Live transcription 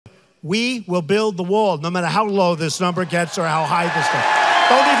We will build the wall, no matter how low this number gets or how high this gets.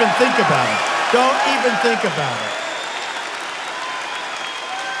 Don't even think about it. Don't even think about it.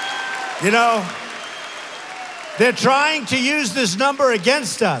 You know, they're trying to use this number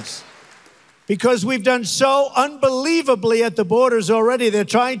against us because we've done so unbelievably at the borders already. They're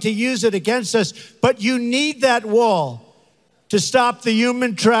trying to use it against us, but you need that wall to stop the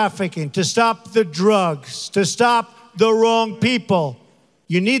human trafficking, to stop the drugs, to stop the wrong people.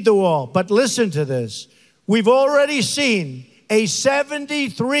 You need the wall. But listen to this. We've already seen a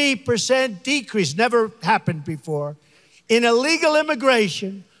 73% decrease, never happened before, in illegal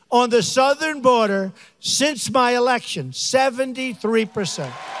immigration on the southern border since my election. 73%.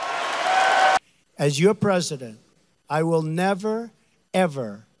 As your president, I will never,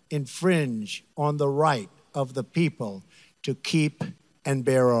 ever infringe on the right of the people to keep and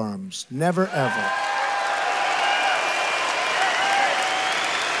bear arms. Never, ever.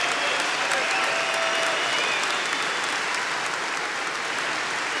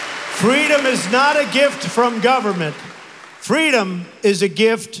 Freedom is not a gift from government. Freedom is a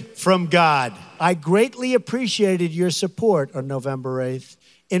gift from God. I greatly appreciated your support on November 8th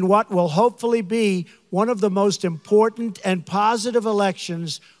in what will hopefully be one of the most important and positive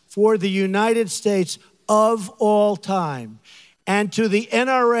elections for the United States of all time. And to the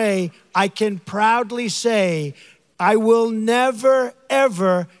NRA, I can proudly say, I will never,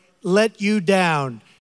 ever let you down.